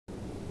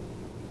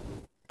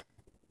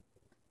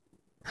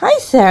Hi,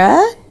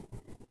 Sarah.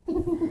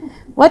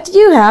 What do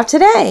you have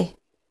today?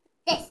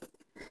 This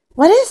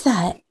What is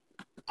that?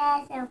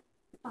 as a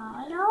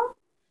bottle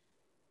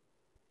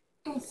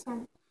and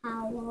some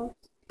towels,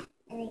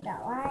 and it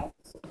got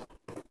wipes,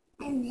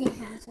 and it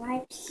has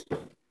wipes.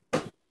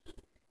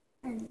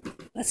 And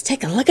Let's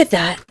take a look at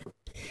that.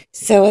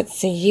 So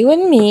it's a you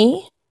and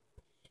me.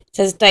 It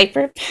says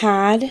diaper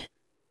pad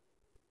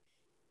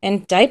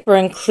and diaper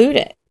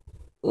included.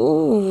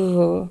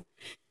 Ooh,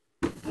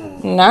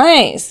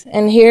 nice.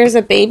 And here's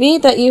a baby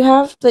that you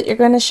have that you're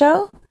going to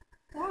show.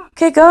 yeah,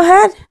 Okay, go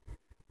ahead.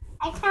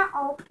 I can't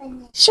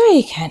open it. Sure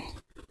you can.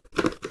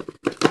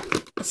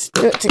 Let's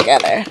do it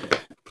together.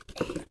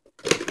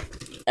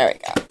 There we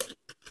go.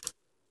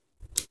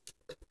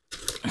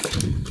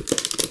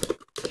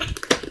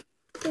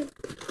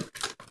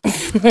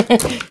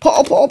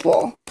 Pull, pull,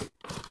 pull.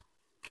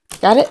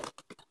 Got it?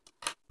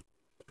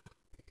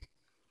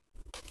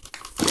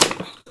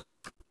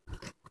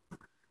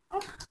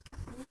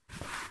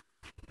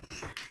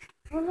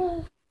 Let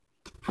me.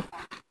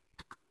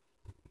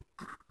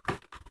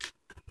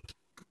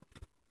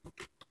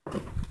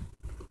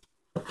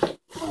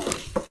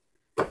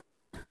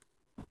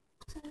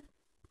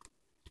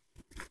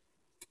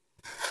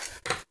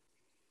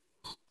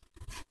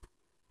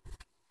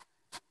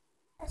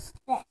 What's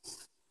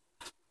this?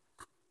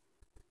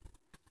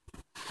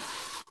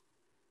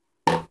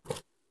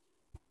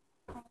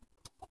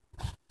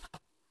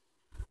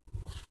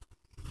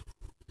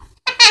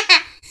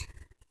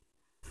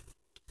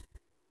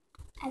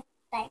 A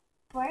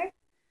diaper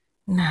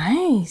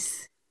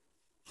Nice.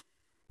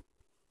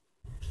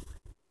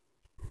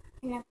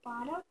 in a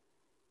bottle.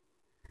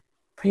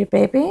 For your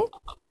baby?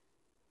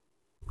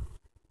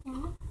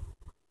 Yeah.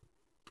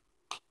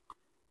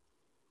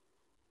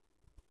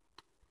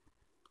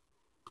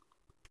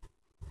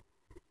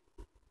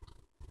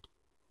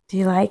 Do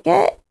you like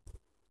it?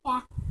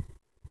 Yeah.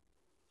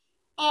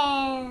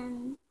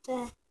 And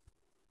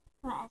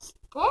what's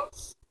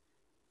this?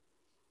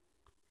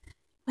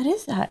 What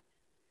is that?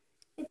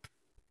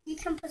 You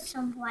can put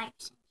some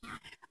wipes in here.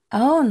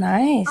 Oh,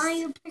 nice. Or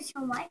you put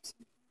some wipes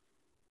in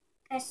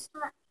here. Guess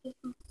what? You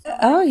can put some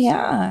Oh, wipes in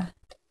yeah.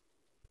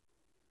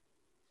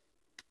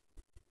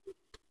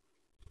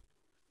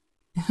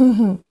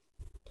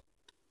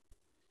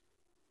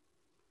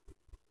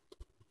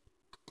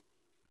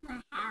 I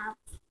have.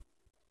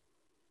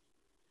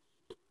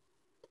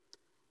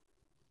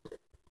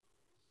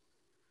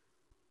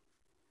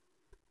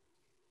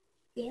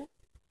 Yeah.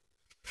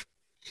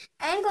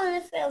 I'm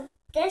gonna fill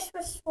this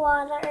with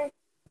water,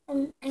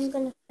 and I'm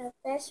gonna fill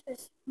this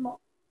with milk.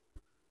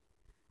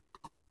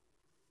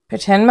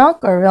 Pretend milk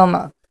or real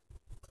milk?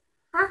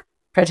 Huh?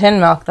 Pretend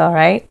milk, though,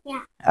 right?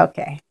 Yeah.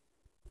 Okay.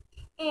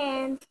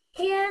 And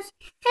here's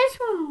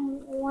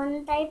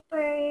one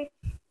diaper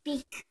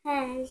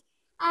because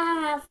I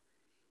have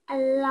a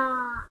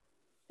lot.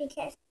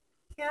 Because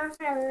here's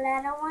a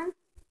little one.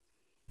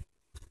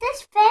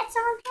 This fits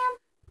on him.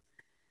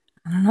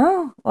 I don't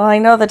know. Well, I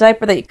know the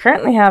diaper that you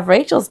currently have,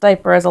 Rachel's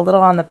diaper, is a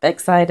little on the big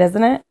side,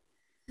 isn't it?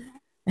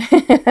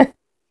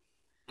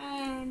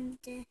 And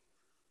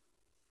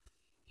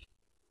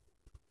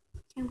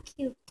some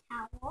cute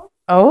towels.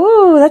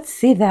 Oh, let's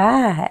see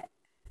that.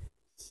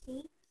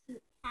 See,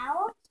 cute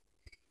towels.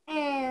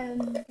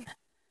 And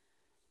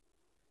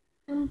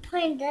I'm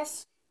putting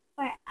this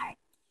for our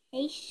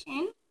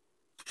patient.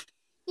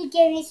 He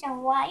gave me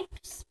some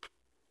wipes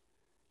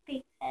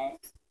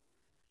because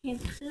his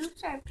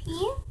boobs are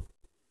pink.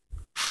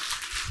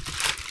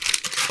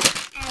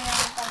 And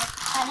I'm going to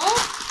cut it.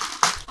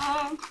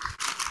 And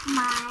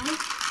my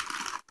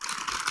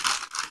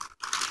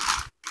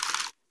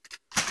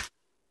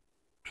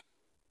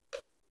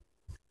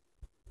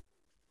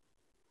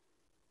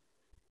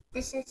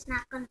this is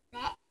not going to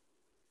fit.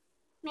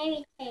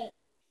 Maybe tape.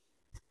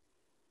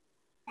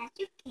 That's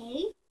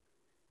okay.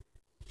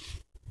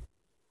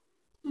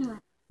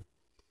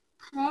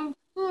 Put in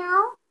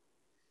here.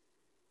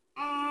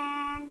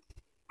 And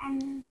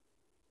I'm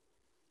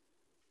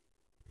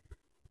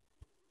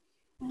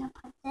going to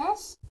put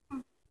this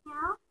in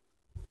here.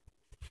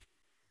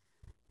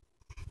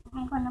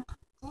 I'm going to put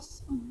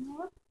this in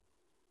here.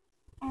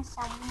 And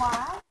some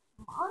more.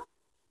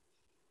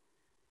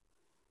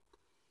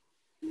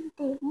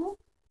 Baby.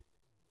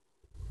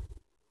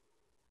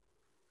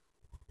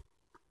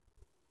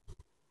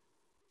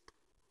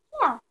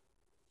 Yeah.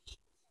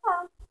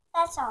 So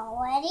that's all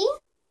ready.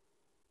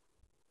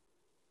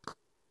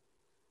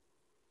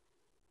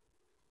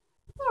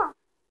 Yeah.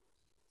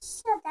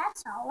 So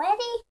that's all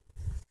ready.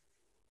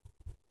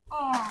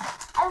 And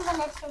I'm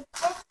going to take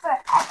this for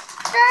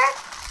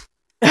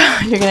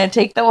extra. You're going to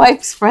take the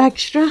wipes for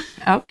extra?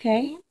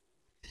 Okay.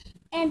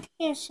 And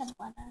here's some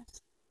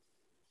others.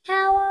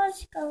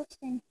 Towels goes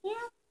in here.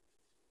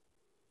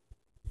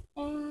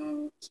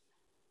 And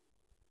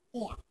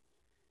yeah.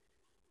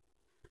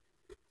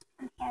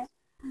 And here's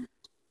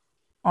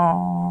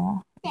Aw.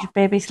 Is your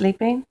baby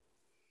sleeping?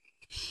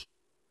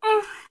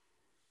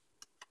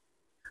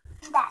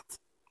 that's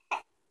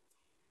it.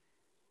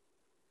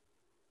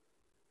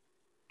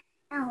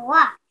 Now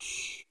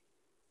watch.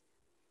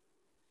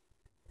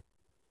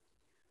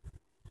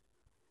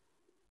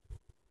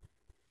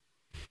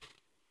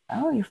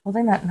 Oh, you're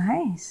folding that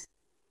nice.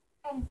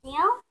 And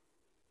tail.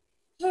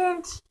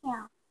 And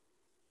tail.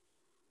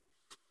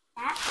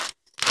 That.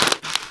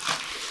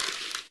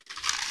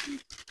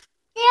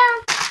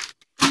 Tail.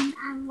 And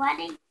I'm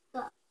letting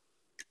go.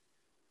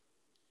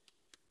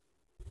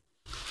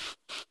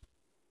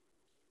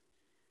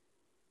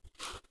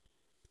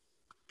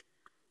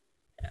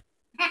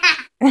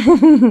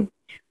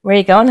 Where are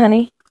you going,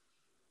 honey?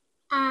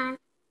 I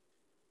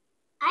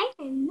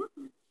don't know.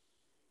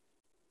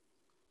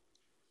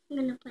 I'm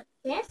gonna put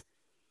this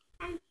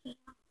and here.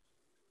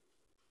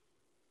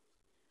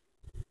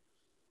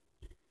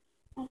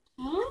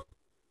 Okay,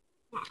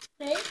 that's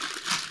good.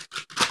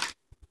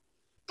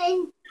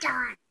 And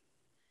done.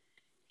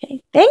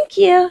 Okay, thank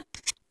you.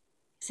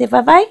 Say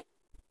bye-bye.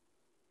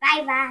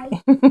 Bye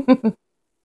bye.